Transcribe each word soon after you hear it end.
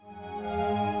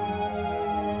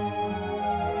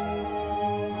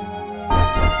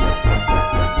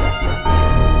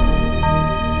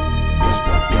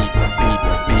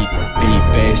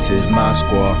is my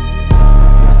squad.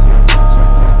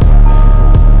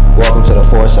 Welcome to the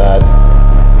Foreside.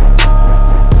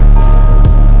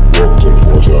 Welcome to the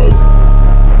Foreside.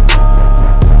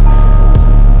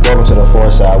 Welcome to the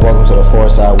Foreside. Welcome to the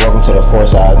Foreside. Welcome to the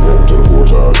Foreside. Welcome to the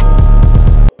Foreside.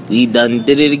 We done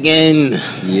did it again.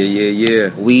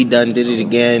 Yeah. We done did it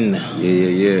again.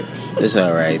 Yeah. It's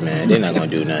alright, man. They're not gonna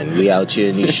do nothing. We out here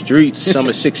in these streets.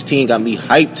 Summer 16 got me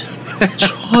hyped.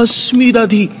 Trust me,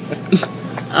 daddy.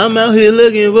 I'm out here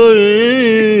looking for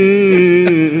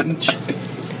it.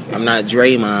 I'm not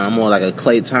Draymond. I'm more like a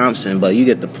Klay Thompson, but you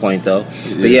get the point, though.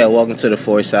 Yeah. But yeah, welcome to the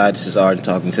Foreside. This is Arden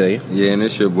talking to you. Yeah, and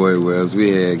it's your boy Wells.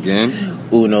 We here again.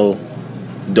 Uno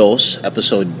Dos,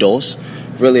 episode Dos.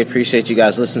 Really appreciate you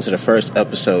guys listening to the first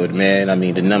episode, man. I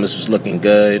mean, the numbers was looking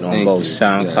good on both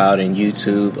SoundCloud and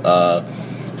YouTube.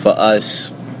 For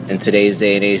us, in today's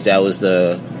day and age, that was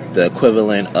the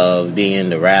equivalent of being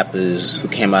the rappers who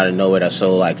came out of nowhere that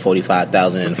sold like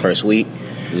 45,000 in the first week.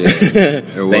 Yeah,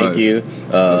 it was. Thank you.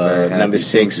 Number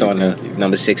six on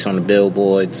the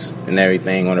billboards and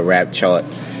everything on the rap chart.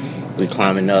 We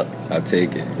climbing up. I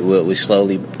take it. We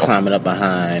slowly climbing up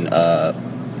behind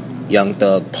Young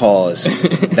Thug, Pause,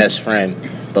 best friend.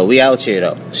 But we out here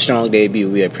though. Strong debut.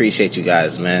 We appreciate you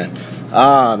guys, man.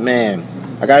 Man,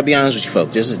 I gotta be honest with you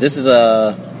folks. This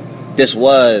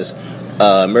was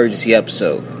emergency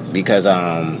episode because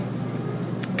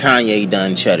Kanye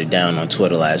done shut it down on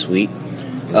Twitter last week.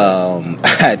 I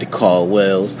had to call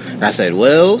Wells and I said,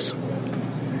 Wells,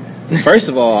 first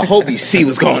of all, I hope you see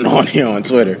what's going on here on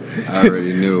Twitter. I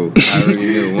already knew.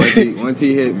 Once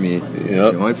he hit me,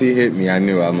 I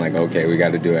knew. I'm like, okay, we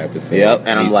got to do an episode. Yep.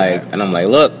 And I'm like,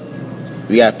 look,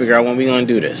 we got to figure out when we're going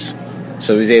to do this.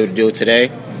 So we was able to do it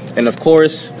today. And of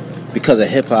course, because of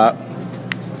hip hop,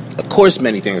 of course,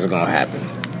 many things are going to happen.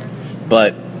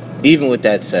 But even with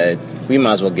that said, we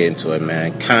might as well get into it,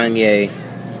 man. Kanye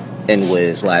and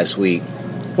Wiz last week.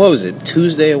 What was it?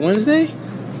 Tuesday or Wednesday? I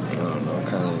don't know.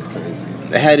 Kanye's crazy.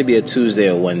 It had to be a Tuesday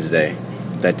or Wednesday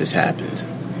that this happened.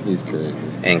 He's crazy.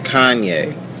 And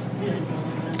Kanye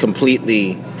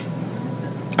completely...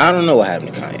 I don't know what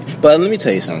happened to Kanye. But let me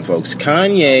tell you something, folks.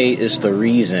 Kanye is the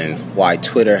reason why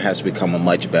Twitter has become a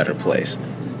much better place.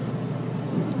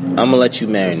 I'm going to let you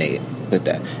marinate with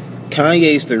that.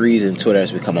 Kanye's the reason Twitter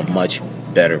has become a much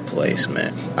better place,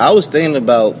 man. I was thinking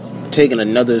about taking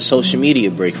another social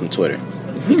media break from Twitter.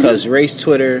 Because race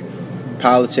Twitter,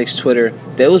 politics Twitter,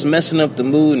 they was messing up the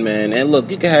mood, man. And look,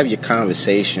 you can have your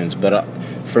conversations, but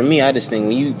for me, I just think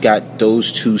when you got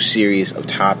those two series of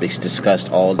topics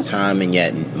discussed all the time, and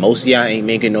yet most of y'all ain't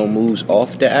making no moves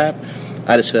off the app,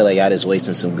 I just feel like y'all just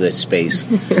wasting some good space.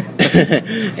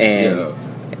 And Yo,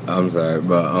 I'm sorry,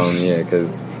 but yeah,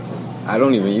 because I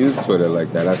don't even use Twitter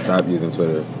like that. I stopped using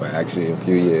Twitter for actually a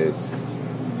few years.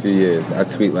 I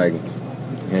tweet like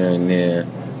here and there,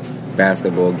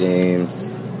 basketball games,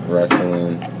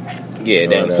 wrestling. yeah,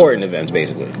 the important events,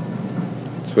 basically.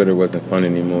 Twitter wasn't fun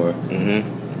anymore.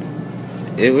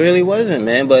 It really wasn't,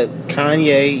 man. But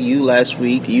Kanye, you last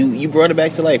week, you brought it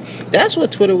back to life. That's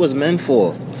what Twitter was meant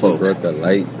for, He folks. brought the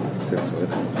light to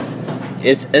Twitter.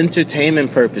 It's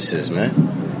entertainment purposes, man.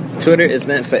 Twitter is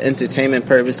meant for entertainment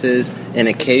purposes and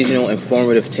occasional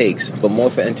informative takes, but more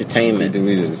for He entertainment.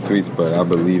 deleted his tweets, but I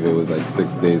believe it was like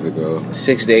 6 days ago.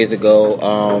 6 days ago,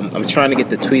 I'm trying to get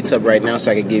the tweets up right now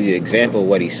so I can give you an example of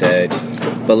what he said.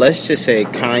 But let's just say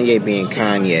Kanye being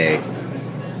Kanye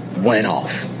went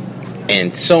off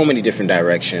in so many different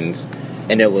directions,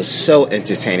 and it was so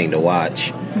entertaining to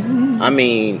watch. I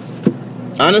mean,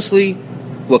 honestly,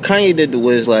 what Kanye did to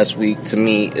Wiz last week, to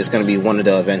me, is going to be one of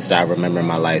the events that I remember in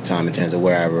my lifetime in terms of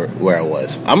where I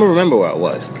was. I'm going to remember where I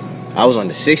was. I was on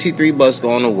the 63 bus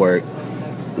going to work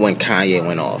when Kanye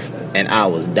went off, and I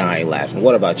was dying laughing.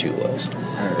 What about you, Wiz?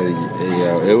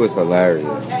 It was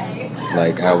hilarious.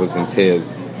 Like, I was in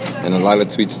tears. And a lot of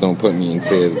tweets don't put me in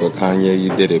tears, but Kanye, you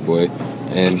did it, boy.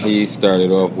 And he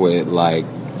started off with, like,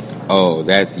 oh,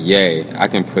 that's Ye. I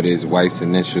can put his wife's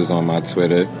initials on my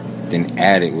Twitter, then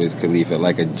add it Wiz Khalifa,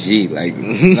 like a G. Like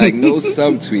no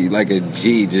subtweet, like a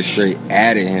G, just straight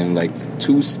added him, like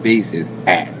 2 spaces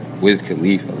at Wiz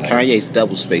Khalifa. Like, Kanye's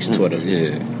double-spaced Twitter.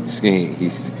 Yeah.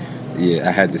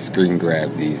 I had to screen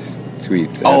grab these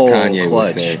tweets. As Kanye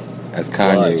would say. As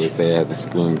Kanye Clutch. would say, I had to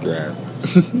screen grab.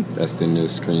 That's the new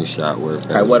screenshot word.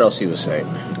 All right, what else he was saying?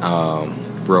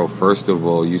 Bro, first of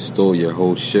all, you stole your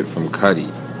whole shit from Cudi.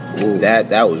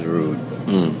 That was rude.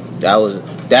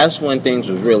 That's when things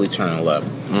was really turning left.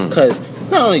 Because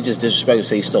it's not only just disrespectful to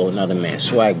say you stole another man's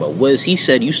swag, but he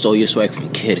said you stole your swag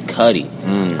from Kid Cudi.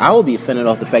 I would be offended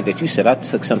off the fact that you said I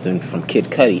took something from Kid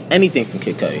Cudi, anything from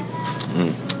Kid Cudi.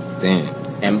 Damn.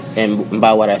 And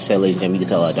by what I said, ladies and gentlemen, you can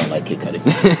tell I don't like Kid Cudi.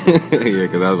 Yeah,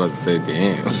 because I was about to say,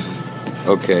 damn.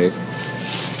 Okay.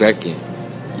 Second,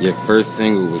 your first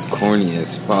single was corny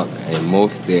as fuck, and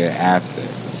most thereafter.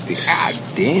 God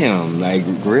damn, like,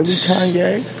 really,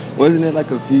 Kanye? Wasn't it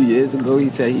like a few years ago he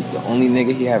said the only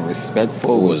nigga he had respect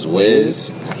for was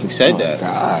Wiz? He said that.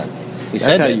 God. That's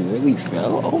said how that. you really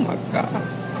felt? Oh my God.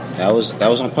 That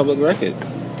was on public record.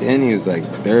 Then he was like,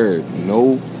 third,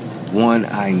 no one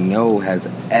I know has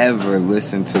ever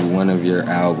listened to one of your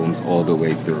albums all the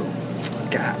way through.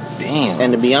 God damn.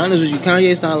 And to be honest with you,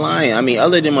 Kanye's not lying. I mean,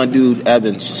 other than my dude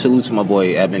Evan, salute to my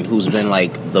boy Evan, who's been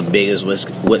like the biggest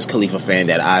Wiz Khalifa fan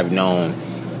that I've known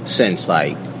since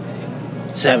like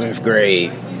 7th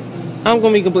grade. I'm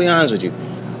gonna be completely honest with you.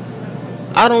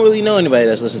 I don't really know anybody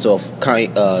that's listened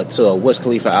to a Wiz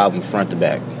Khalifa album front to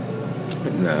back.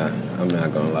 Nah, I'm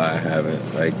not gonna lie, I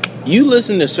haven't. Like, You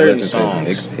listen to certain listened to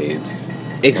his songs.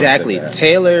 mixtapes. Exactly. Front to back.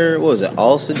 Taylor, what was it?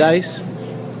 All Dice?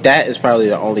 That is probably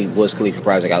the only Wiz Khalifa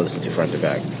project I listened to front to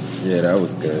back. Yeah, that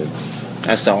was good.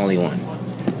 That's the only one.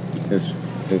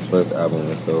 His first album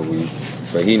was so weak,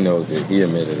 but he knows it. He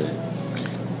admitted it.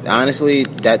 Honestly,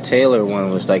 that Taylor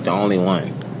one was like the only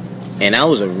one. And that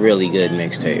was a really good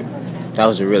mixtape.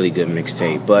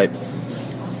 But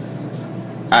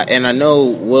I know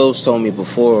Will's told me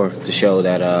before the show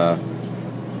that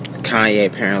Kanye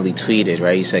apparently tweeted,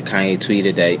 right? He said Kanye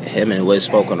tweeted that him and Wiz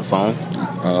spoke on the phone.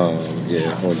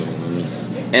 Yeah, hold on. Let me see.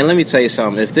 And let me tell you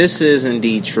something. If this is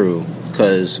indeed true,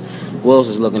 because Will's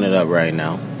is looking it up right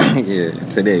now. Yeah,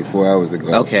 today, 4 hours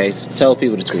ago. Okay, tell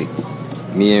people to tweet.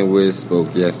 Me and Wiz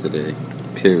spoke yesterday.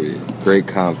 Period. Great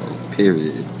convo.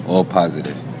 Period. All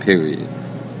positive. Period.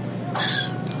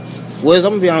 Wiz,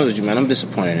 I'm gonna be honest with you, man. I'm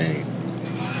disappointed in you.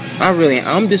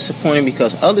 I'm disappointed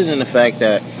because other than the fact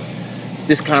that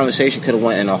this conversation could have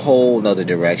went in a whole nother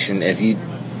direction if you...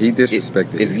 He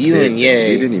disrespected if his you kid. and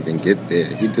Ye... He didn't even get there.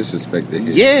 He disrespected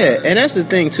his Yeah, child. and that's the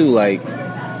thing, too. Like,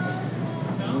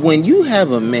 when you have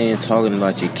a man talking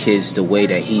about your kids the way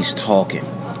that he's talking,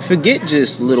 forget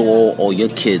just little old, or your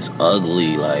kid's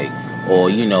ugly, like,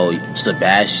 or, you know,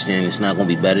 Sebastian is not going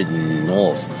to be better than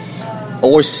North,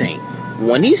 or Saint.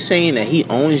 When he's saying that he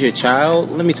owns your child,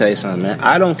 let me tell you something, man.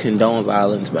 I don't condone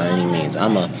violence by any means.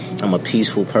 I'm a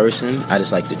peaceful person. I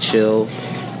just like to chill,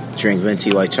 drink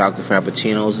venti white chocolate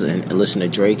frappuccinos, and listen to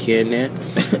Drake here and there.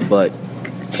 But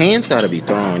hands gotta be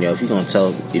thrown, yo. If you're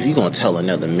gonna tell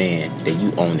another man that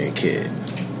you own their kid,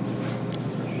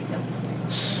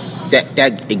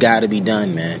 that it gotta be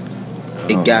done, man.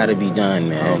 It gotta be done,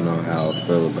 man. I don't know how I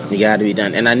feel about It it. gotta be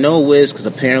done. And I know Wiz, because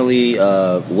apparently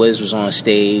Wiz was on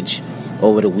stage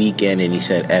over the weekend and he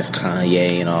said F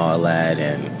Kanye and all that.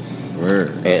 And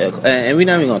Word. we're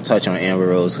not even gonna touch on Amber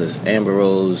Rose, because Amber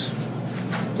Rose,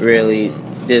 really,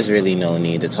 there's really no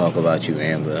need to talk about you,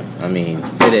 Amber. I mean,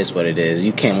 it is what it is.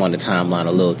 You came on the timeline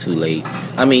a little too late.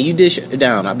 I mean, you did shut it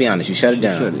down. I'll be honest, you shut it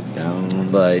down. Shut it down.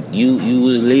 But you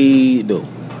was late, though.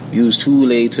 You was too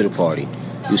late to the party.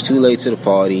 You was too late to the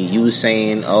party. You was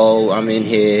saying, oh, I'm in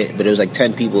here. But it was like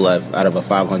 10 people left out of a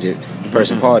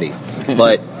 500-person party.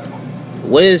 But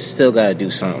Wiz still got to do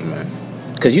something, man.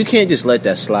 Because you can't just let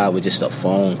that slide with just a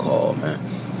phone call, man.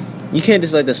 You can't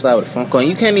just let that slide with a phone call.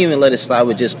 You can't even let it slide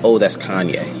with just, oh, that's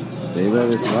Kanye. They let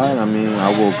it slide. I mean,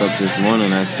 I woke up this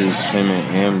morning, I see him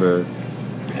and Amber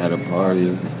at a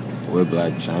party with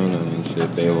Black China and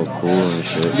shit. They were cool and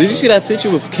shit. Did you see that picture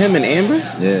with Kim and Amber?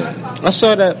 Yeah. I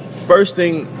saw that first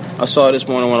thing I saw this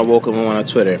morning when I woke up and went on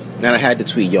Twitter. Then I had to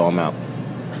tweet, yo, I'm out.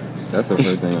 That's the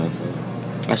first thing I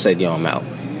saw. I said, yo, I'm out.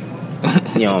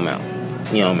 Yo, I'm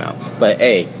out. Yo, I'm out. But,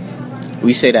 hey,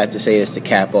 we say that to say this to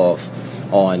cap off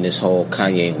on this whole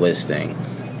Kanye Wiz thing.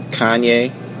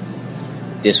 Kanye,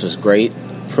 this was great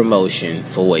promotion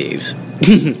for Waves.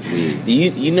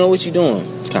 You know what you're doing,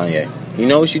 Kanye. You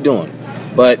know what you're doing.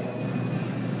 But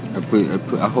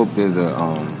I hope there's a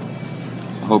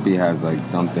I hope he has like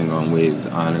something on Waves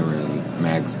honoring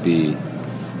Max B,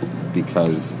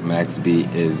 because Max B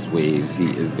is Waves. He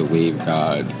is the wave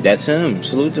god. that's him.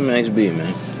 Salute to Max B,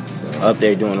 man. So Up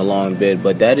there doing a long bid,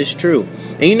 but that is true.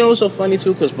 And you know what's so funny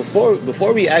too? Because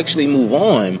before we actually move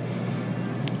on,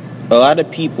 a lot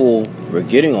of people were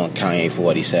getting on Kanye for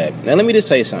what he said. Now let me just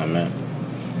tell you something, man.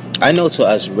 I know to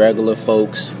us regular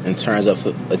folks, in terms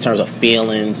of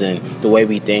feelings and the way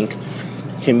we think,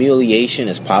 humiliation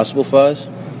is possible for us.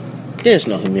 There's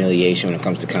no humiliation when it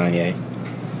comes to Kanye.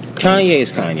 Kanye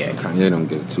is Kanye. Kanye don't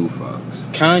give two fucks.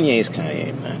 Kanye is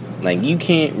Kanye, man. Like, you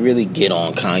can't really get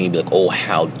on Kanye and be like, oh,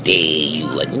 how dare you?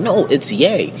 Like, no, it's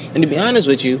Ye. And to be honest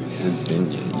with you, It's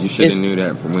been, yeah. You should have knew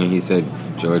that from when he said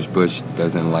George Bush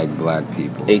doesn't like black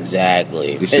people.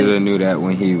 Exactly. You should have knew that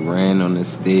when he ran on the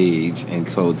stage and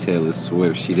told Taylor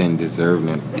Swift she didn't deserve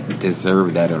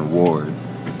that award.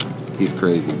 He's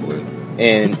crazy, boy.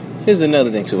 And here's another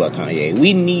thing too about Kanye.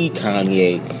 We need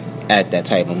Kanye at that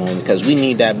type of moment because we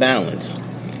need that balance.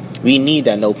 We need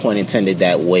that, no pun intended,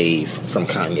 that wave from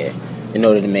Kanye in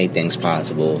order to make things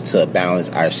possible to balance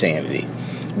our sanity.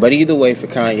 But either way, for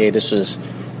Kanye, this was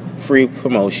free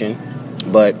promotion.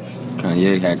 But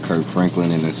Kanye had Kirk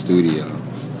Franklin in the studio.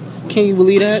 can you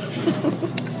believe that?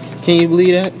 Can you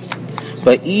believe that?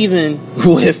 But even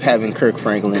with having Kirk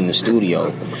Franklin in the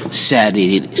studio,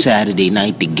 Saturday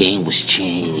night the game was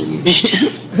changed.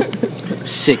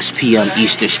 6 p.m.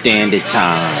 Eastern Standard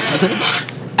Time.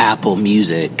 Apple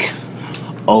Music.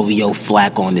 OVO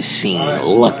Flack on the scene,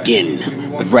 looking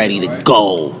ready to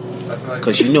go.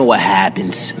 Cause you know what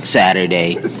happens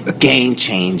Saturday. Game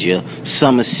changer.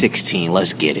 Summer 16.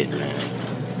 Let's get it, man.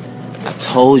 I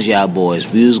told y'all boys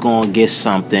we was gonna get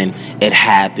something. It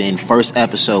happened. First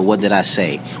episode, what did I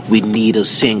say? We need a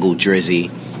single, Drizzy.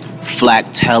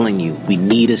 Flack telling you, we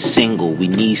need a single. We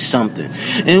need something.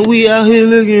 And we out here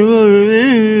looking for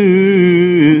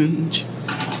revenge.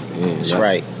 That's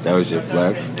right. That was your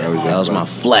flex? That was my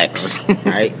flex,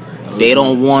 right? They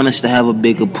don't want us to have a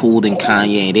bigger pool than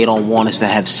Kanye. They don't want us to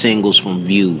have singles from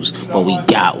Views, but we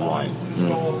got one.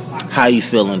 How you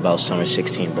feeling about Summer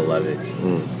 16, beloved?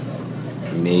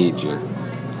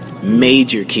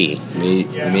 Major key.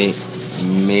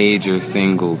 Major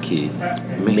single key.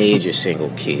 Major single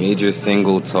key. Major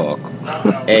single talk.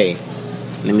 Hey,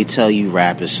 let me tell you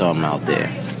rappers something out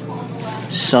there.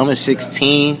 Summer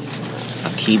 16, I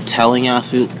keep telling y'all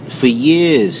for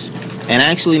years. And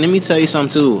actually, let me tell you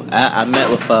something too. I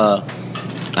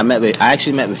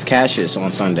actually met with Cassius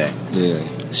on Sunday. Yeah.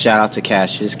 Shout out to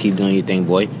Cassius. Keep doing your thing,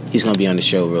 boy. He's gonna be on the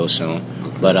show real soon.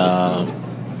 But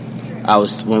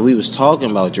when we was talking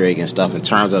about Drake and stuff in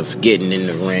terms of getting in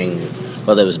the ring,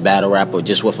 whether it was battle rap or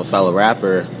just with a fellow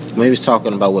rapper, when we was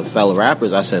talking about with fellow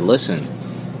rappers, I said, listen,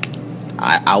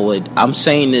 I'm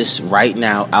saying this right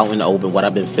now out in the open, what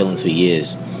I've been feeling for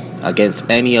years. Against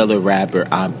any other rapper,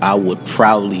 I would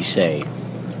proudly say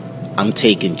I'm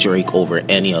taking Drake over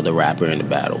any other rapper in the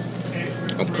battle.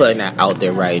 I'm putting that out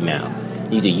there right now.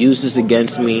 You can use this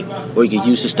against me, or you can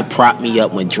use this to prop me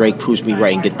up when Drake proves me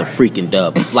right and get the freaking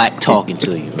dub. Flack talking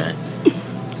to you, man.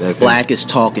 Flack is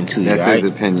talking to you, that's right?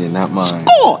 His opinion, not mine.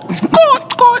 Score!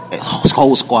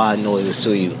 Whole squad noises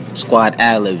to you. Squad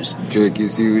ad-libs. Drake, you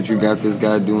see what you got this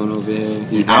guy doing over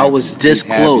here? I was this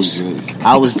close.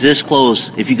 I was this close.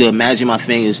 If you could imagine my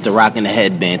fingers to rocking the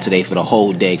headband today for the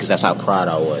whole day, because that's how proud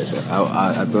I was.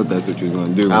 I thought that's what you was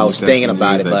going to do. I was thinking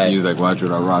about it, but... You was like, watch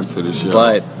what I rock to the show.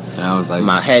 But... And I was like...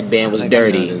 My headband was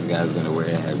dirty. This guy's going to wear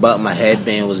a headband. But my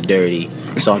headband was dirty.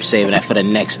 So I'm saving that for the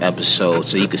next episode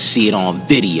so you can see it on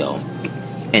video.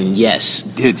 And yes,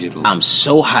 digital. I'm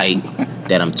so hyped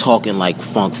that I'm talking like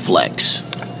Funk Flex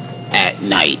at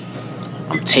night.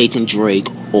 I'm taking Drake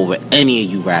over any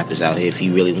of you rappers out here if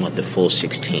you really want the full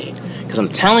 16. Because I'm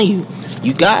telling you,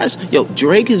 you guys,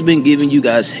 Drake has been giving you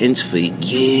guys hints for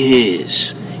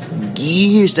years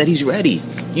that he's ready.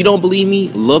 You don't believe me?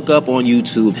 Look up on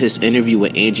YouTube his interview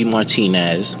with Angie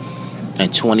Martinez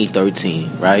in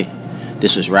 2013, right?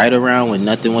 This was right around when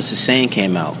Nothing Was the Same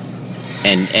came out.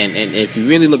 And if you're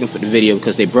really looking for the video,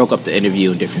 because they broke up the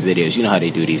interview in different videos, you know how they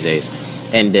do these days.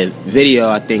 And the video,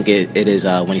 I think it is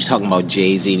when he's talking about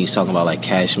Jay-Z and he's talking about like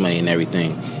Cash Money and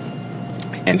everything.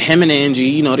 And him and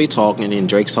Angie, they talking, and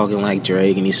Drake's talking like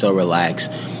Drake, and he's so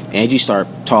relaxed. Angie start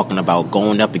talking about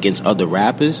going up against other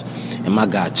rappers, and my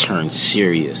guy turned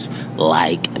serious,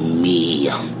 like me.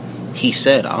 He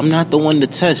said, I'm not the one to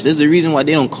test. There's a reason why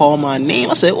they don't call my name.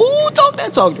 I said, ooh, talk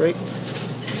that talk, Drake.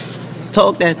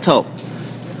 Talk that talk.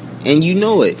 And you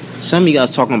know it. Some of you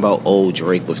guys talking about old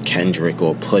Drake with Kendrick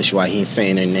or Push, why he ain't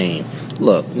saying their name.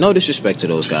 Look, no disrespect to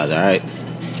those guys, all right?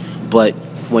 But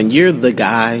when you're the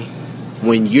guy,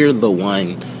 when you're the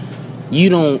one, you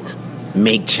don't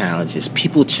make challenges.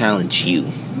 People challenge you,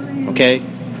 okay?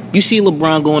 You see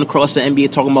LeBron going across the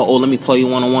NBA talking about, let me play you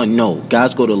one-on-one. No,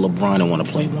 guys go to LeBron and want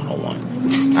to play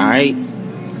one-on-one, all right?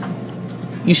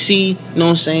 You see, you know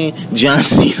what I'm saying? John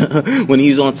Cena, when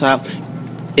he's on top,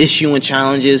 issuing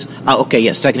challenges. Okay,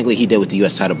 yes, technically he did with the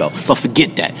U.S. title belt. But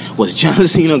forget that. Was John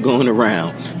Cena going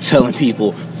around telling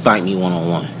people, fight me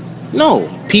one-on-one? No,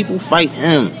 people fight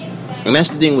him. And that's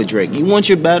the thing with Drake. You want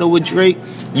your battle with Drake?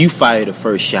 You fire the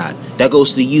first shot. That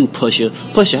goes to you, Pusha.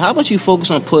 Pusha, how about you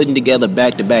focus on putting together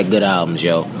back-to-back good albums,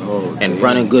 yo? And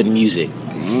running good music.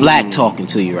 Flack talking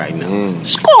to you right now.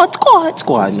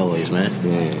 Squad noise, man.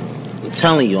 I'm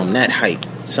telling you, I'm that hype.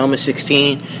 Summer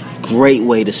 16, Great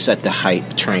way to set the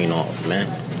hype train off, man.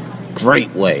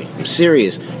 Great way. I'm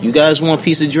serious. You guys want a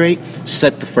piece of Drake?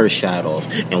 Set the first shot off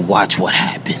and watch what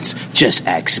happens. Just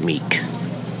ask Meek.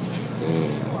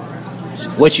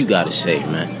 What you gotta say,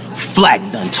 man? Flack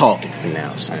done talking for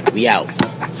now, son. We out.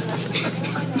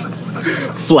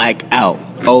 Flack out.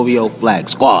 OVO Flack.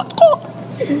 Squad.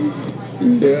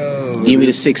 Yo, Give me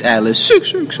the 6 Atlas.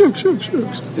 6.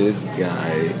 this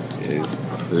guy is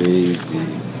crazy.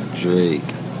 Drake,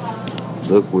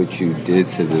 look what you did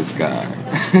to this guy.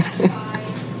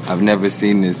 I've never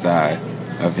seen this side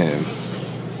of him.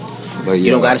 But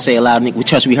You don't gotta say it loud, Nick. We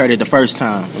trust we heard it the first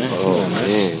time. Oh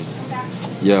man.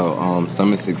 Yo,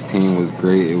 Summer 16 was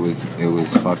great. It was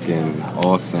fucking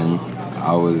awesome.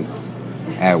 I was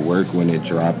at work when it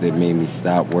dropped. It made me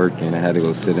stop working. I had to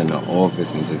go sit in the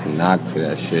office and just knock to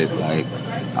that shit. Like,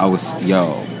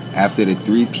 after the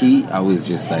 3-peat, I was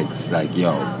just like,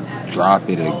 yo, drop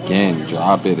it again. He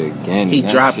And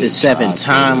that dropped shit it 7 dropped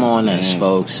times it on us, again.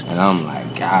 folks. And I'm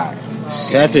like, God.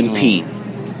 7 Pete.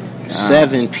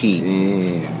 7 Pete.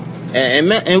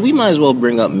 Damn. And we might as well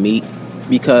bring up Meek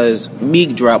because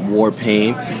Meek dropped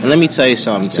Warpaint. And let me tell you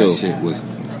something too. That shit was.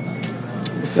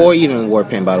 Before even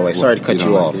Warpaint, by the way, sorry to cut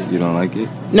you off. You don't like it?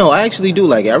 No, I actually do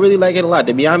like it. I really like it a lot.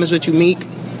 To be honest with you, Meek,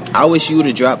 I wish you would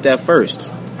have dropped that first.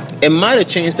 It might have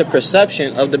changed the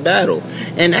perception of the battle.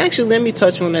 And actually, let me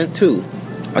touch on that too.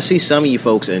 I see some of you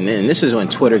folks, and this is when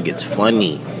Twitter gets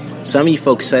funny. Some of you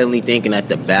folks suddenly thinking that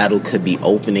the battle could be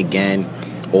open again,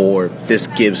 or this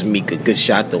gives Meek a good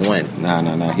shot to win.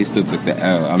 Nah. He still took the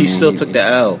L. He took the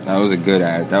L. That was a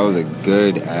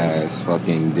good ass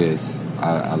fucking diss.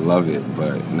 I love it,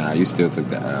 but nah, you still took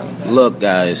the L. Look,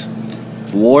 guys,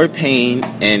 Warpaint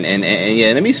and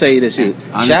yeah, let me say this too.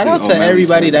 Honestly, Shout out to O'Malley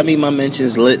everybody said that it. made my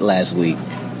mentions lit last week.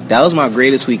 That was my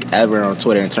greatest week ever on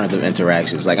Twitter in terms of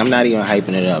interactions. Like, I'm not even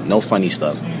hyping it up. No funny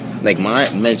stuff. Like,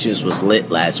 my mentions was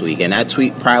lit last week, and that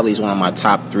tweet probably is one of my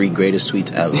top 3 greatest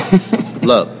tweets ever.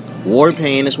 Look,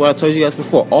 Warpaint is what I told you guys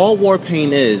before. All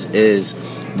Warpaint is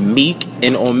Meek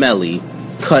and O'Malley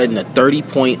cutting a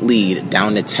 30-point lead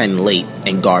down to 10 late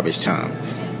in garbage time.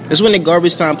 It's when the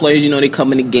garbage time players, they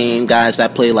come in the game, guys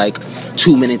that play like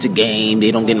 2 minutes a game, they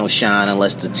don't get no shine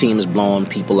unless the team is blowing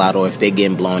people out or if they're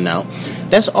getting blown out.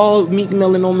 That's all Meek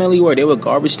Mill and O'Malley were. They were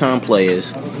garbage time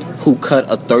players who cut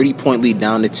a 30-point lead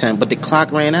down to 10, but the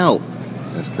clock ran out.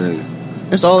 That's crazy.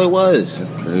 That's all it was.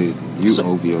 That's crazy. You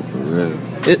OVO for real.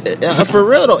 For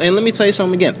real though, and let me tell you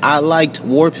something again. I liked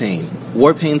Warpaint.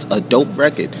 Warpaint's a dope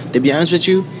record. To be honest with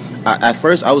you, at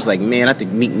first I was like, man, I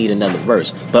think Meek need another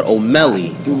verse. But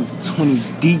O'Malley, Dude, 20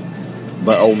 deep.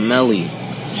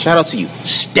 shout out to you.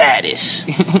 Status,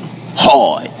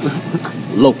 hard,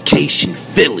 location,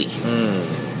 Philly.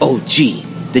 OG,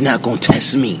 they're not gonna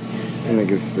test me. That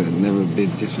nigga said never been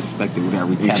disrespected without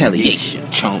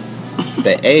Retaliation. Chump.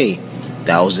 But hey,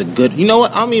 that was a good. You know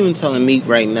what? I'm even telling Meek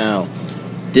right now.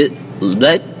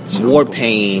 Let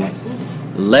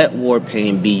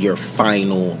Warpaint be your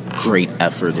final great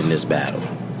effort in this battle.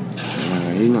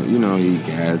 You know he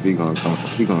gas. He gonna come.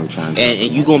 He gonna try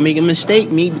And you gonna make a mistake,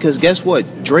 Meek, because guess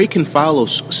what? Drake can follow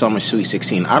Summer Sweet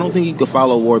 16. I don't think he could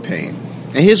follow Warpaint.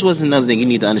 And here's what's another thing you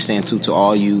need to understand too, to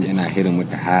all you. And I hit him with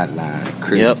the hotline.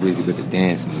 Chris Yep. busy with the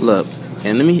dance moves. Look,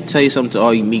 and let me tell you something to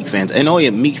all you Meek fans. And all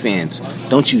your Meek fans,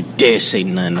 don't you dare say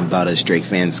nothing about us Drake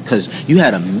fans, because you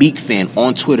had a Meek fan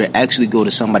on Twitter actually go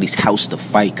to somebody's house to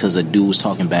fight because a dude was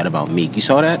talking bad about Meek. You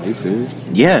saw that? Are you serious?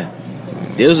 Yeah.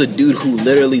 There was a dude who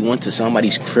literally went to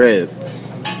somebody's crib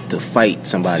to fight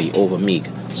somebody over Meek.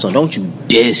 So don't you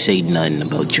dare say nothing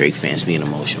about Drake fans being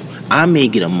emotional. I may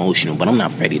get emotional, but I'm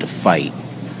not ready to fight.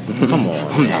 Come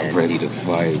on, I'm man. not ready to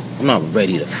fight. I'm not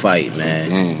ready to fight, man.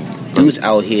 Damn. Dudes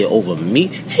out here over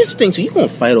Meek. Here's the thing, so you gonna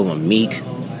fight over Meek?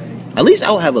 At least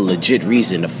I would have a legit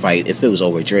reason to fight if it was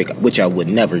over Drake, which I would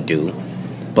never do.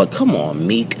 But come on,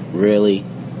 Meek, really?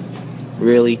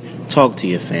 Really? Talk to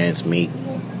your fans, Meek.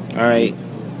 Alright?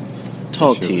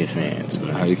 Talk to your fans,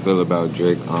 man. How you feel about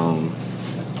Drake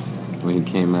when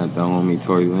he came at the homie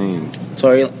Tory Lanez?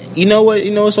 Tory, you know what?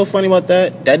 You know what's so funny about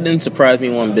that? That didn't surprise me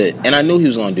one bit, and I knew he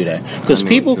was gonna do that because I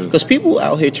know people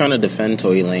out here trying to defend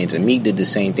Tory Lanez, and Meek did the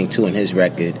same thing too in his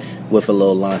record with a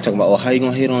little line talking about, oh, how you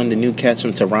gonna hit on the new cats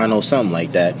from Toronto, something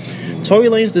like that. Tory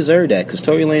Lanez deserved that because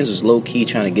Tory Lanez was low key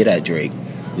trying to get at Drake.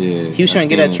 Yeah, He was trying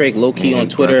to get at Drake low key on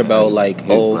Twitter about like,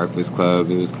 his Breakfast Club.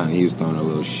 It was he was throwing a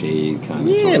little shade, kind of.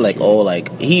 yeah, like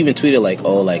he even tweeted like,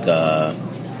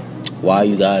 why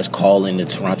you guys calling the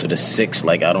Toronto the 6?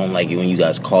 Like, I don't like it when you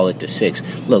guys call it the 6.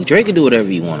 Look, Drake can do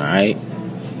whatever you want, all right?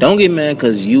 Don't get mad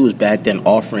because you was back then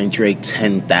offering Drake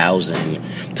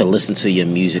 $10,000 to listen to your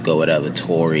music or whatever,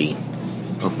 Tory.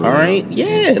 Oh, for All real? right,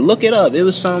 yeah, look it up. It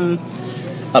was some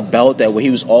about that where he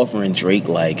was offering Drake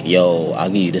like, "Yo, I'll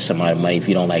give you this amount of money if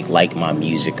you don't like my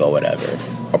music or whatever,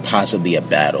 or possibly a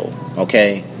battle."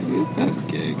 Okay, Yeah, that's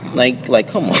gay. like,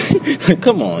 come on,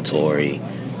 come on, Tory,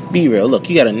 be real. Look,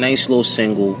 you got a nice little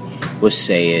single with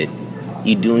 "Say It."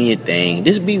 You doing your thing.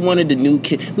 This be one of the new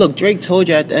kids. Look, Drake told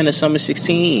you at the end of Summer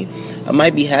 16, I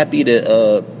might be happy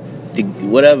to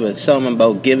whatever, something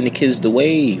about giving the kids the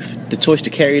wave, the torch to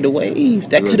carry the wave.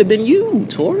 That could have been you,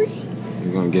 Tory.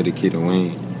 You're gonna get a key to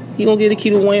Wayne. You gonna give the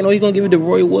key to Wayne, or you gonna give it to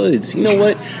Roy Woods? You know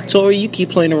what, Tory? You keep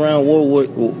playing around.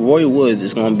 Roy Woods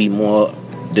is gonna be more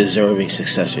deserving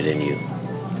successor than you.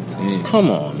 Damn. Come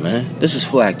on, man. This is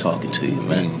Flack talking to you,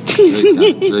 man.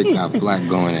 Drake got flack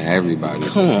going at everybody.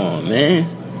 Come on, man.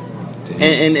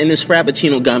 Damn. And this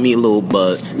Frappuccino got me a little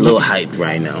hyped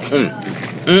right now.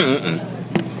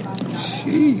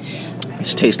 Sheesh.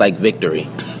 This tastes like victory.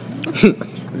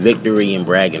 Victory and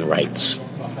bragging rights.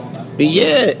 But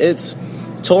yeah, it's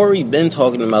Tory been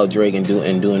talking about Drake and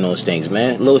doing those things,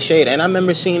 man. Little shade. And I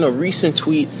remember seeing a recent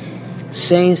tweet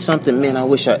saying something, man,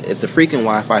 if the freaking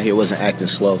Wi-Fi here wasn't acting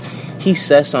slow. He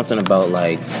said something about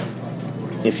like,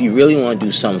 if you really want to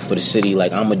do something for the city,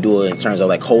 like I'm gonna do it in terms of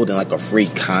like holding like a free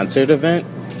concert event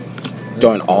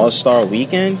during All-Star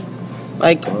Weekend.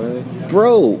 Like,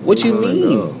 bro, what you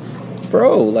mean?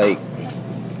 Bro, like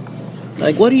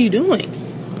what are you doing?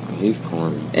 He's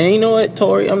corny. And you know what,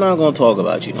 Tory? I'm not gonna talk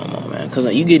about you no more, man.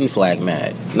 Cause you getting flag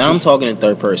mad. Now I'm talking in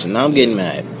third person. Now I'm getting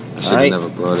mad. I should have never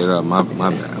brought it up. My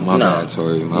bad. My bad,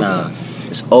 Tory. My bad.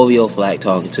 It's OVO Flag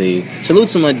talking to you. Salute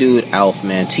to my dude Alf,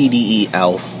 man. TDE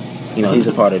Alf. You know, he's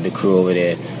a part of the crew over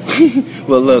there.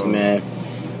 But look, man.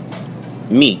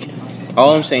 Meek.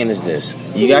 All I'm saying is this.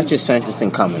 You got your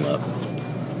sentencing coming up.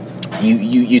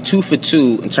 You're 2 for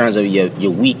 2 in terms of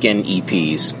your weekend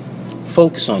EPs.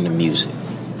 Focus on the music.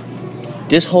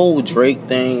 This whole Drake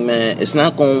thing, man, it's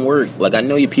not gonna work. Like, I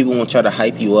know you people want to try to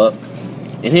hype you up.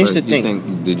 And here's the thing.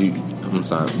 I'm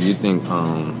sorry. You think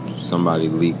somebody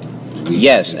leaked?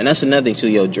 Yes, and that's another thing too,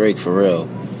 yo, Drake, for real.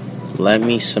 Let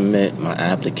me submit my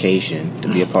application to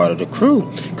be a part of the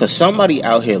crew. Because somebody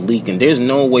out here leaking. There's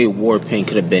no way Warpaint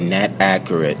could have been that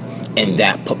accurate and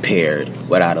that prepared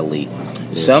without a leak.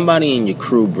 Yeah. Somebody in your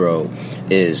crew, bro,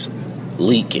 is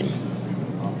leaking.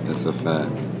 That's a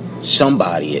fact.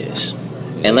 Somebody is.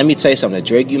 And let me tell you something,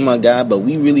 Drake, you my guy, but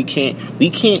we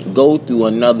can't go through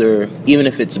another, even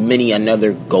if it's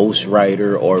another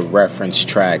ghostwriter or reference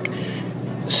track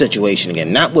situation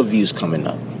again. Not with views coming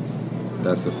up.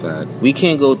 That's a fact. We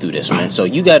can't go through this, man. So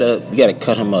you gotta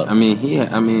cut him up. I mean, he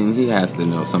has to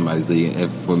know somebody's leaving.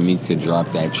 If for Meek to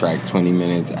drop that track 20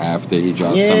 minutes after he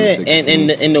dropped Summer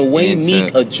 16, and the way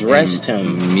Meek addressed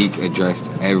him. Meek addressed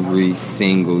every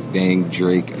single thing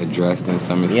Drake addressed in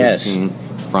Summer 16.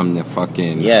 From the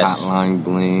fucking Hotline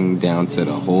Bling down to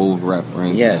the whole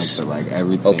reference, down to like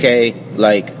everything. Okay,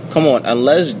 like, come on.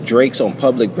 Unless Drake's on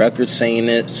public record saying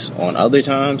this on other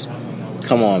times,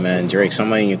 come on, man. Drake,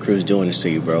 somebody in your crew's doing this to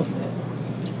you, bro.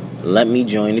 Let me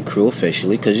join the crew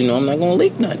officially, because you know I'm not going to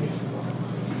leak nothing.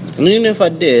 And even if I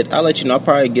did, I'll let you know. I'll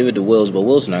probably give it to Wills, but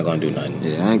Wills not going to do nothing.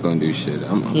 Yeah, I ain't going to do shit.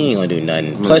 He ain't going to do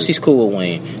nothing. Plus, he's cool with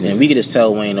Wayne. Yeah. And we can just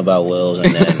tell Wayne about Wills,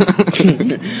 and then,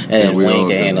 and then Wayne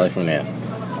can handle it from there.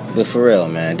 But for real,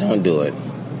 man, don't do it.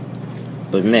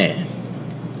 But, man,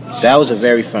 that was a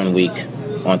very fun week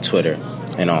on Twitter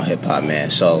and on hip-hop,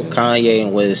 man. So, Kanye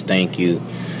and Wiz, thank you.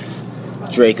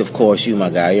 Drake, of course, you my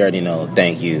guy. You already know.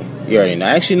 Thank you. You already know.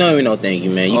 Actually, no, you know. Thank you,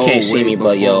 man. You can't see me,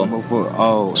 but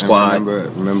Squad.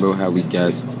 Remember how we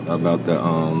guessed about the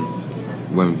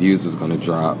when Views was gonna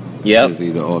drop? Yep. It was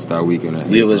either All-Star Weekend or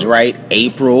April. We was right.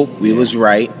 April. We was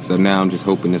right. So now I'm just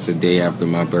hoping it's a day after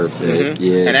my birthday. Mm-hmm.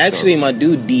 Yeah. And actually, my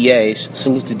dude DA,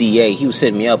 salute to DA. He was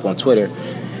hitting me up on Twitter,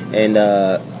 and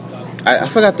I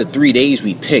forgot the 3 days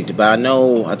we picked, but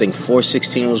I think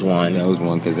 4/16 was one. That was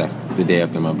one because that's the day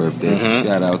after my birthday. Mm-hmm.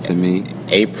 Shout out to me.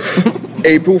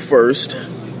 April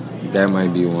 1st. That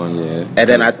might be one, yeah. And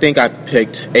then I think I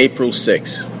picked April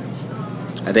 6th.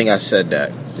 I think I said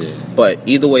that. Yeah. But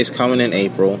either way, it's coming in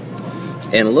April.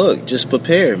 And look, just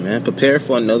prepare, man. Prepare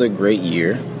for another great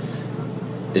year.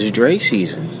 It's Drake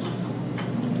season.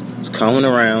 It's coming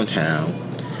around town.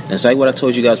 And it's like what I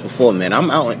told you guys before, man.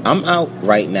 I'm out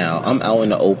right now. I'm out in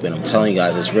the open. I'm telling you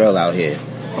guys, it's real out here.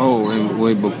 Oh, and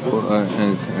wait, before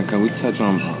and can we touch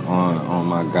on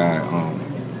my guy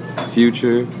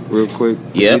Future real quick?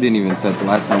 Yeah. We didn't even touch the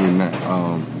last time we met.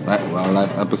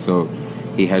 Last episode,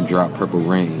 he had dropped Purple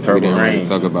Rain. We didn't really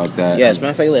talk about that. Yes,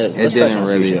 matter of fact, let's touch on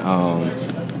really. Future.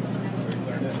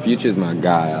 Future's my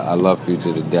guy. I love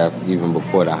Future to death. Even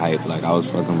before the hype, like I was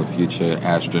fucking with Future,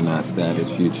 astronaut status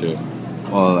Future.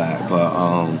 all that. But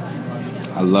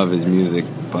I love his music,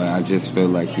 but I just feel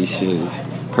like he should.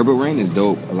 Purple Rain is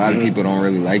dope. A lot of people don't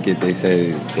really like it. They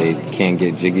say they can't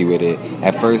get jiggy with it.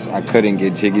 At first, I couldn't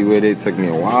get jiggy with it. It took me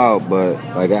a while, but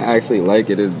like I actually like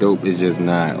it. It's dope. It's just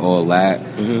not all that.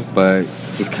 But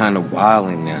he's kind of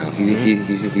wilding now.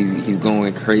 He's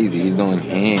going crazy. He's going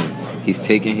ham. He's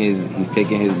taking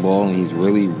his ball and he's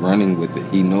really running with it.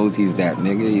 He knows he's that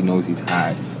nigga. He knows he's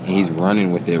hot, and he's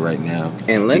running with it right now.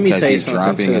 And let me tell you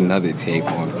something he's dropping too. another tape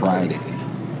on Friday.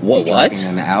 What? Dropping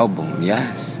an album,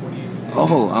 yes.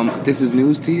 Oh, this is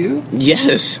news to you?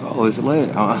 Yes. Oh, it's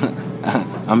lit.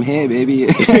 I'm here, baby.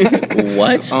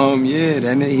 What? Yeah,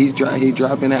 then he's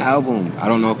dropping an album. I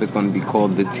don't know if it's gonna be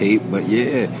called The Tape, but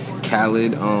yeah,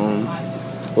 Khaled.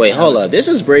 Wait, hold up. This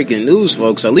is breaking news,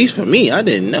 folks. At least for me, I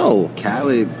didn't know.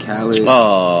 Khaled.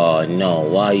 Oh no!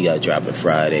 Why you gotta drop it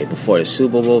Friday before the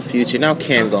Super Bowl? Future. Now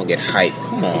Cam gonna get hyped.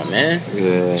 Come on, man.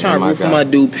 Yeah, Trying to root for my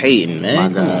dude Peyton, man.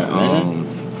 My Come guy, on, man.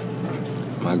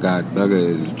 My guy Thugger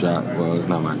is well, it's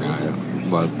not my guy,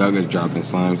 but Thugger's dropping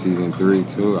Slime Season 3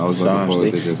 too. I was looking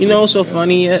forward to just. You know what's so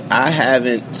funny yet? I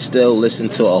haven't still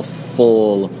listened to a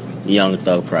full Young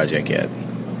Thug project yet.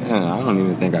 Yeah, I don't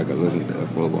even think I could listen to a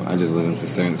full one. I just listen to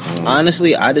certain songs.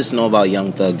 Honestly, I just know about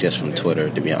Young Thug just from Twitter,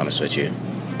 to be honest with you.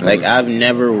 Like, I've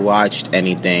never watched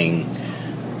anything,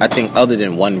 I think, other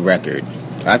than one record.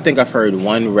 I think I've heard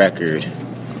one record,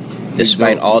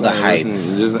 despite all the hype.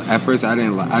 At first, I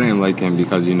didn't like him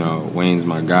because, Wayne's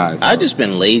my guy. So I've just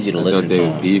been lazy to listen to they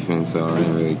him. was beefing, so I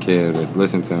didn't really care to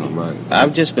listen to him. But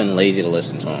I've just been lazy to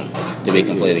listen to him, to be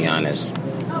completely honest.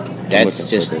 That's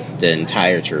just the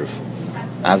entire truth.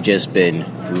 I've just been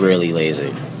really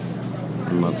lazy.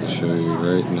 I'm about to show you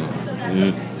right now.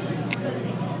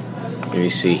 Let me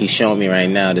see. He's showing me right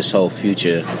now this whole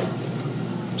future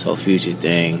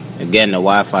thing. Again, the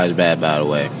Wi-Fi is bad, by the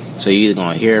way. So you're either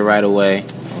gonna hear it right away,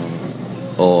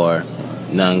 or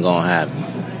nothing gonna happen.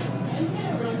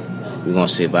 We're gonna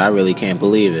see, but I really can't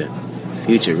believe it.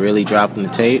 Future really dropping the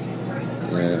tape?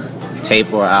 Yeah.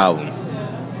 Tape or album?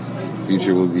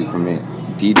 Future will be premiering.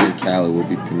 DJ Khaled will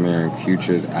be premiering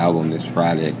Future's album this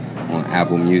Friday on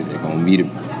Apple Music on We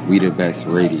the Best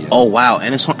Radio. Oh wow,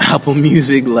 and it's on Apple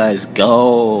Music. Let's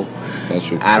go.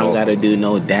 Special. I don't gotta do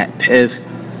no Dat Piff.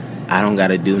 I don't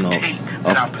gotta do no.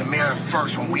 That I'm premiering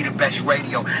first on We the Best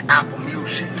Radio, Apple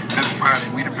Music. This Friday,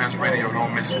 We the Best Radio,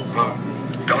 don't miss it.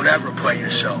 Don't ever play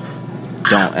yourself.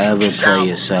 Don't ever play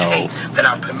yourself. That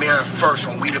I'm premiering first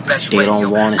on We the Best They Radio. don't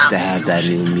want us to Apple have that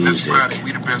new music. This Friday,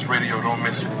 We the Best Radio, don't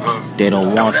miss it. They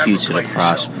don't want ever Future play to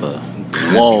yourself. prosper.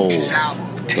 Whoa.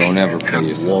 Don't ever play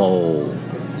yourself. Whoa.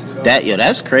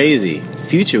 That's crazy.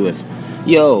 Future with.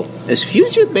 Is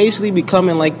Future basically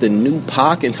becoming like the new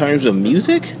Pac in terms of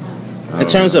music? In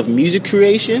terms of music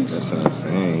creations? That's what I'm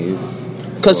saying.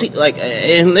 Because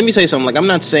and let me tell you something. Like, I'm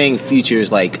not saying Future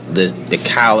is like the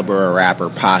caliber of rapper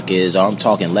Pac is, or I'm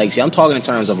talking legacy. I'm talking in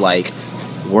terms of like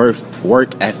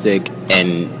work ethic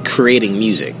and creating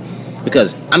music.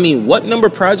 Because what number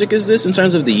project is this in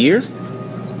terms of the year?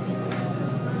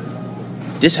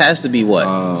 This has to be what?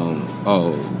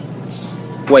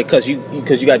 Wait, because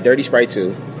you got Dirty Sprite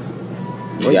 2.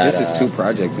 This is 2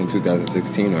 projects in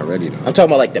 2016 already, though. I'm talking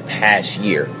about like the past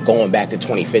year, going back to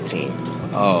 2015. You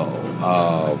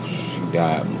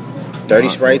got Dirty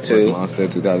Sprite 2. Monster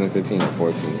 2015 or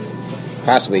 14.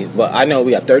 Possibly, but I know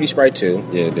we got 30 Sprite 2.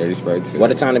 Yeah, Dirty Sprite 2. What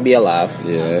a Time to Be Alive.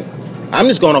 Yeah. I'm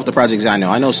just going off the projects I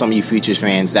know. I know some of you Futures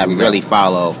fans that really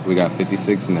follow. We got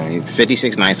 56 Nights.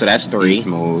 56 Nights, so that's 3. Beast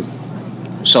Mode.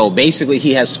 So basically,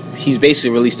 he's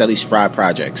basically released at least 5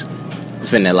 projects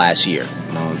within the last year.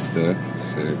 Monster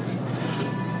 6.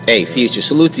 Hey, Future,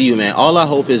 salute to you, man. All I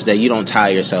hope is that you don't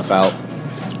tire yourself out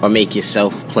or make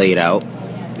yourself played out,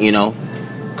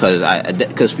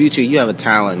 because Future, you have a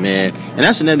talent, man. And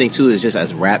that's another thing too, is just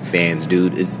as rap fans,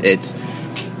 dude. It's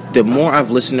the more I've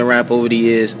listened to rap over the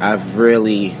years, I've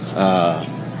really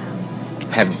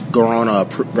have grown an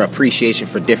appreciation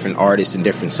for different artists and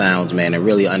different sounds, man, and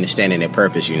really understanding their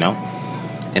purpose,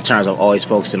 in terms of always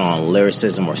focusing on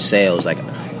lyricism or sales. Like,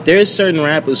 there's certain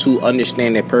rappers who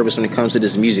understand their purpose when it comes to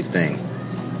this music thing.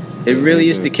 It really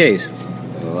is the case.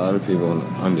 A lot of people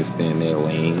understand their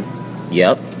lane.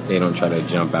 Yep. They don't try to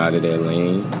jump out of their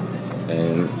lane,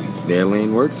 and their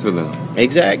lane works for them.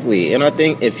 Exactly. And I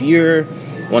think if you're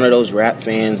one of those rap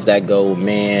fans that go,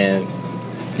 man,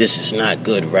 this is not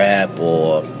good rap,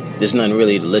 or there's nothing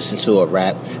really to listen to, or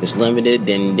rap is limited,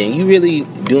 then you really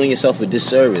doing yourself a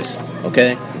disservice,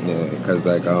 okay? Yeah, because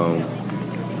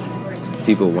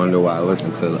people wonder why I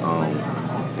listen to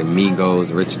the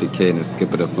Migos, Rich the Kid, and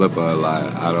Skipper the Flipper a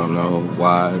lot. I don't know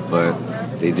why, but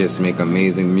They just make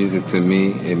amazing music to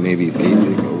me. It may be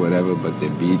basic or whatever, but the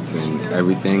beats and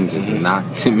everything just knock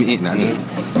to me, and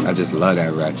I just love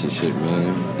that ratchet shit,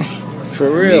 man. For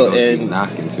real, Migos be and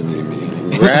knocking to me, man.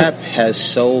 rap has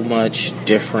so much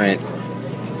different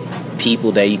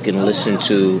people that you can listen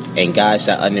to and guys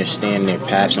that understand their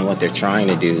paths and what they're trying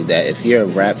to do, that if you're a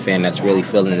rap fan that's really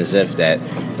feeling as if that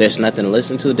there's nothing to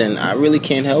listen to, then I really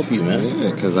can't help you, man.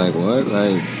 Yeah, cause like what,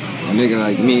 like a nigga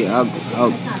like me,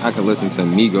 I could listen to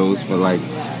Migos for like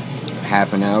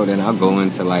half an hour, then I'll go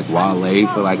into like Wale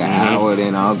for like an hour,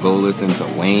 then I'll go listen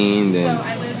to Wayne, then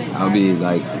I'll be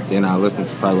like, then I'll listen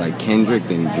to probably like Kendrick,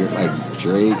 then like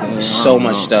Drake. So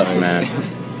much stuff, like, man.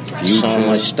 Future. So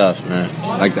much stuff, man.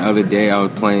 Like the other day, I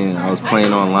was playing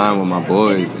online with my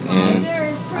boys, and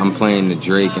I'm playing the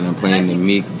Drake and I'm playing the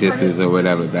Meek disses or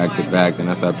whatever back to back. Then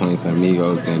I start playing some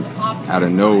Migos, and out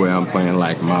of nowhere, I'm playing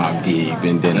like Mobb Deep,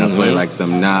 and then I play like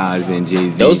some Nas and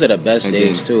Jay-Z. Those are the best and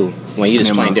days too, when you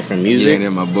just playing different music. Yeah, and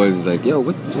then my boys is like, yo,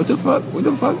 what the fuck? What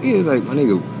the fuck is like, my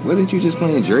nigga? Wasn't you just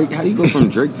playing Drake? How do you go from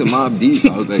Drake to Mobb Deep?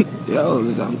 I was like, yo,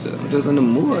 I'm just in the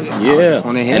mood. Yeah,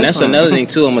 and that's another thing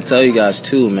too. I'm gonna tell you guys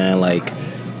too, man. Like,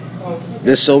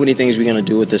 there's so many things we're gonna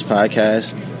do with this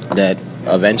podcast that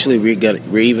eventually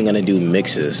we're even gonna do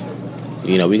mixes.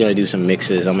 You know, we're gonna do some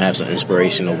mixes. I'm gonna have some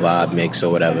inspirational vibe mix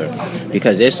or whatever,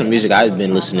 because there's some music I've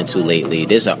been listening to lately.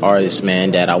 There's an artist,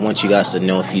 man, that I want you guys to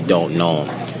know if you don't know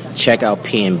him. Check out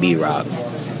PNB Rock.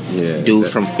 Yeah, Dude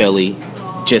from Philly,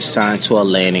 just signed to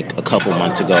Atlantic a couple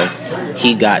months ago.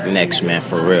 He got next, man,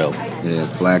 for real. Yeah,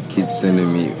 Flack keeps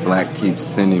sending me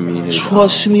his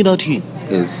Trust me, that he.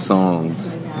 his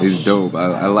songs. It's dope.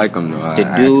 I like him though. The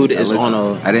dude is on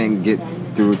a. I didn't get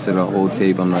through to the whole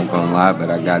tape, I'm not gonna lie, but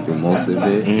I got through most of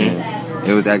it. And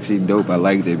it was actually dope. I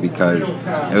liked it because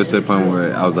it was to the point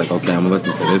where I was like, okay, I'm gonna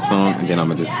listen to this song and then I'm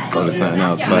gonna just go to something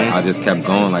else. But I just kept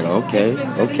going, like, okay.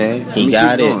 He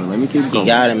got it. Let me keep going. He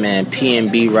got it, man.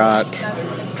 PNB Rock.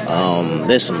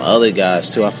 There's some other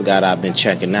guys too. I forgot I've been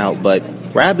checking out, but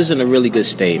rap is in a really good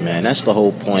state, man. That's the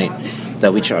whole point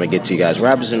that we trying to get to, you guys.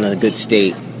 Rap is in a good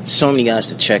state. So many guys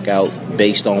to check out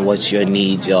based on what your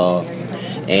needs are.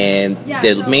 And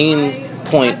the main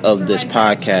point of this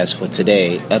podcast for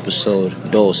today, episode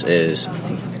 2, is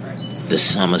the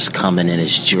summer's coming and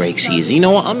it's Drake season. You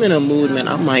know what? I'm in a mood, man.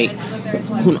 I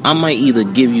might either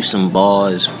give you some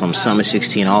bars from Summer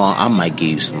 16 or I might give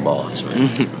you some bars, man.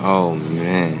 Oh,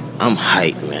 man. I'm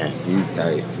hyped, man. He's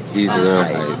hype. He's real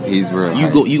hype. He's real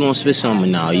hype. You gonna spit something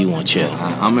now? Or you want to chill?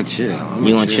 I'm a chill.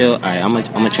 You want to chill? All right, I'm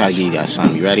gonna try to give you guys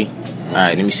something. You ready? All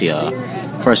right, let me see.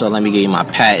 First of all, let me give you my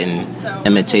patent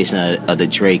imitation of the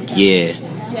Drake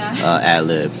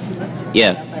ad-lib.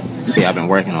 Yeah. See, I've been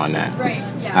working on that. All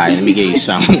right, let me give you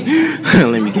something.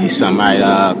 All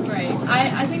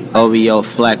right, OVO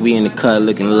Flack, we in the cut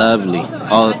looking lovely.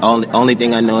 Only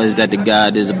thing I know is that the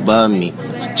God is above me.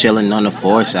 Chilling on the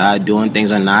 4 side, doing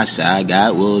things on our side.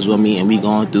 God wills with me, and we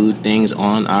going through things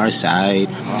on our side.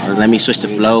 Let me switch the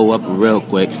flow up real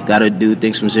quick. Gotta do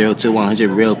things from 0 to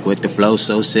 100 real quick. The flow's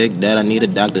so sick that I need a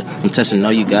doctor. I'm testing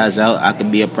all you guys out. I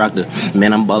could be a proctor.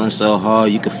 Man, I'm balling so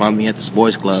hard. You can find me at the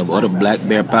sports club or the Black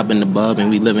Bear popping the bub, and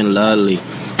we living lovely.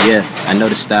 Yeah, I know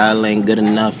the style ain't good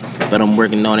enough, but I'm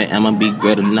working on it. I'ma be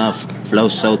great enough. Flow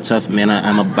so tough, man.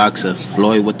 I'm a boxer.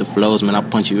 Floyd with the flows, man. I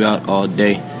punch you out all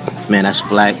day. Man, that's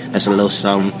Flack. That's a little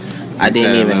something. I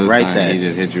didn't even write that. He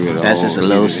just hit you with a That's whole, just a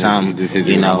little something.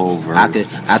 You know,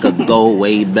 I could go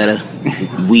way better.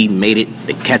 We made it.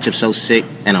 The ketchup so sick,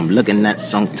 and I'm looking at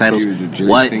song titles.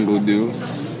 What? Single do.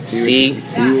 See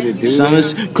what it do?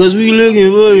 Summers, cause we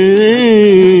looking for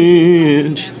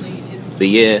revenge. But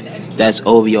yeah, that's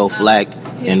OVO Flack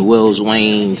and Will's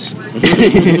Wayne's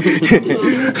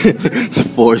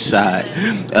 4 side,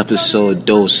 episode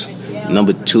 2,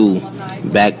 number 2,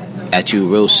 back at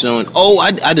you real soon. Oh,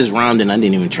 I just rhymed and I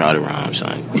didn't even try to rhyme,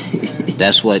 son.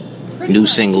 That's what new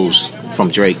singles from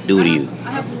Drake do to you.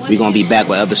 We're gonna be back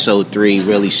with episode 3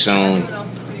 really soon.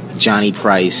 Johnny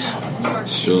Price,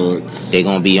 Shorts. they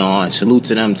gonna be on. Salute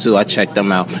to them too. I checked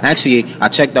them out. Actually, I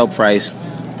checked out Price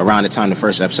around the time the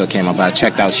first episode came out, but I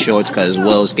checked out Shorts because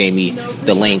Wells gave me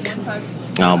the link.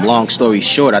 Long story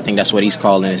short, I think that's what he's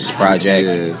calling his project.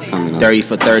 Yeah, it's coming up. 30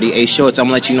 for 30. Hey, Shorts, I'm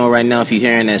gonna let you know right now if you're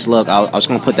hearing this. Look, I was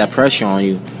gonna put that pressure on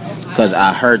you because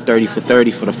I heard 30 for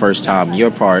 30 for the first time, your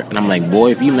part, and I'm like,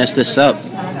 boy, if you mess this up,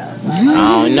 I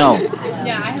don't know.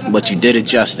 But you did it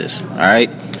justice, all right?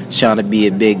 Trying to be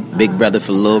a big brother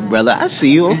for little brother. I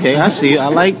see you. Okay, I see you. I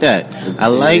like that. I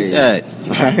like that. All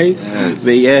right? Yes.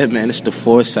 But yeah, man, it's the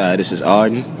 4 side. This is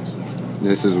Arden.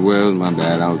 This is Wells. My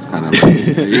bad. I was kind of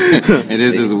late. And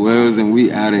this is Wells, and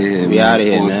we out of here. We out of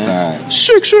here, 4 man. side.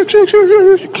 Six.